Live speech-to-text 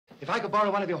If I could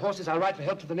borrow one of your horses, I'll ride for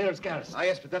help to the nearest garrison. Ah,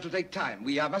 yes, but that will take time.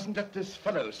 We mustn't let this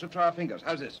fellow slip through our fingers.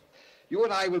 How's this? You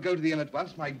and I will go to the inn at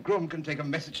once. My groom can take a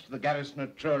message to the garrison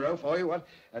at Truro for you. What?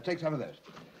 Take some of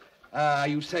those.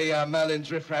 You say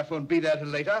Merlin's riffraff won't be there till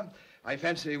later. I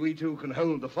fancy we two can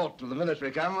hold the fort till the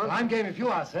military come. Well, I'm game if you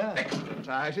are, sir. Excellent.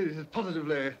 I see this is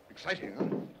positively exciting. Huh?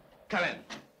 Come in.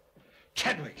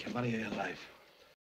 Chadwick, money of your life.